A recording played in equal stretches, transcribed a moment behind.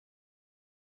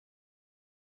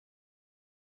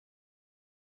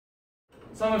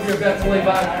Some of you are about to leave.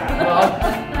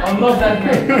 I'm not that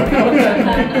big. I'm not that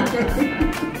big.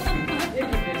 If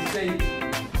their seats,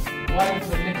 waiting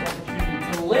for the next opportunity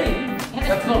to leave,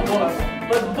 that's not what I say.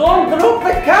 But don't drop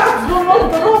the cups! Do not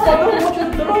drop! I don't want you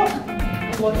to drop!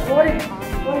 I'm like, why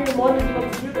are you reminding me not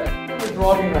to do that? He was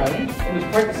driving range and was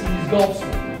practicing his golf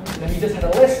swing. And he just had a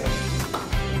lesson.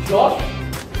 Josh,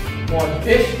 my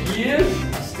best years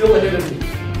are still ahead of me.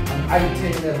 I'm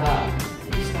 18 and a half.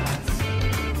 He starts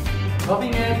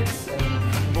rubbing it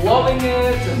and blowing it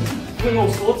and doing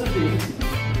all sorts of things.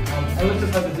 And let's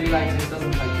just hope the DNA test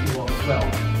doesn't take too long as well.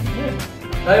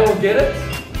 They all get it.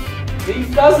 He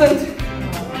doesn't.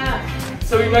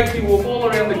 So he makes me walk all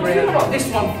around the ground. I've got this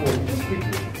one for you, just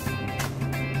quickly.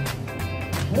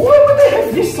 Why would they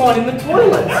have this sign in the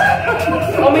toilet?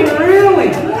 I mean, really?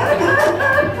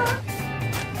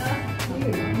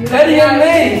 Daddy and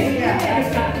me!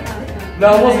 No,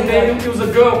 it wasn't me. It was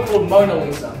a girl called Mona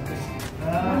Lisa.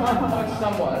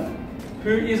 Someone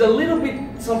who is a little bit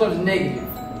sometimes negative.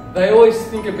 They always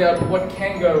think about what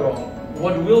can go wrong,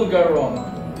 what will go wrong,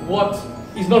 what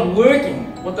is not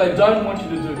working, what they don't want you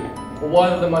to do, or why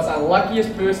they're the most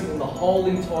unluckiest person in the whole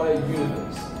entire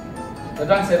universe. Now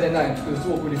don't say their names because it's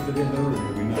awkward if they're in the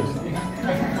room.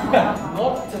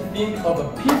 Not to think of a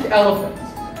pink elephant.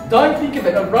 Don't think of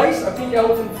it. Erase a pink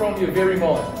elephant from your very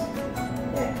mind.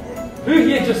 Who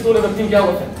here just thought of a pink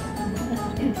elephant?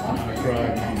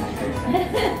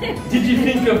 Did you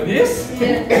think of this? Look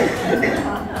at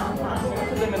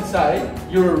them and say,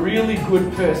 you're a really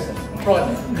good person. Try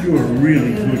that. You're a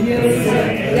really good person. Yes.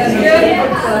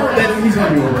 That is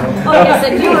on your right. Oh yes,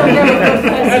 and you're a very good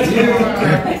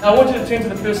person. I want you to turn to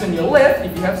the person on your left,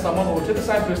 if you have someone, or to the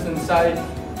same person and say,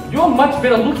 you're much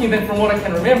better looking than from what I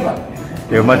can remember.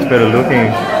 You're much better looking.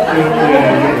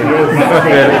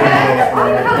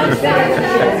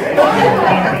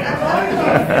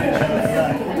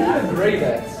 I agree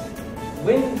that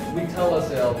when we tell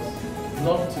ourselves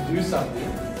not to do something,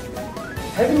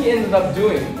 haven't you ended up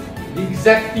doing the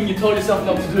exact thing you told yourself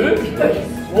not to do?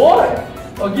 Why?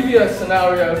 I'll give you a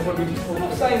scenario of what we just talked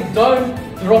about. Saying don't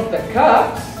drop the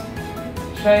cups,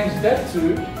 change that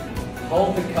to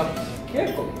hold the cups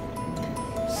carefully.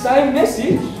 Same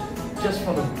message, just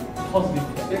from a positive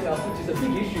perspective, which is a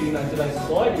big issue in today's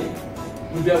society.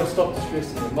 We'll be able to stop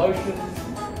distressing emotions,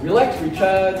 relax,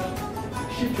 recharge,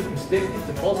 shift your perspective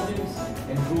to positives,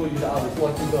 and draw you to others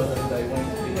like you guys every day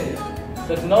wanting to be there.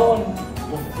 That no one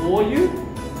before you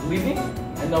living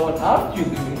and no one after you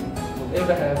living will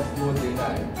ever have your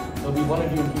DNA. There'll be one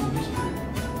of you in human history.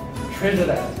 Treasure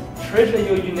that. Treasure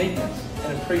your uniqueness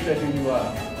and appreciate who you are.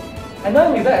 And not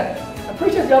only that,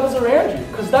 appreciate the others around you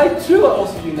because they too are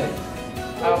also unique.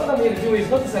 What I'm here to do is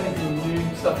not to say anything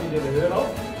new, stuff you've never heard of,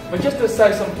 but just to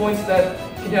say some points that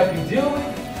can help you deal with,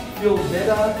 feel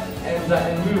better,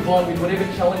 and move on with whatever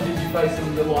challenges you face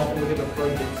in your life and whatever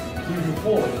projects moving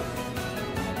forward.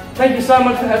 Thank you so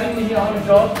much for having me here. I'm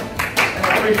Josh, and I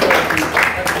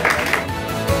appreciate you.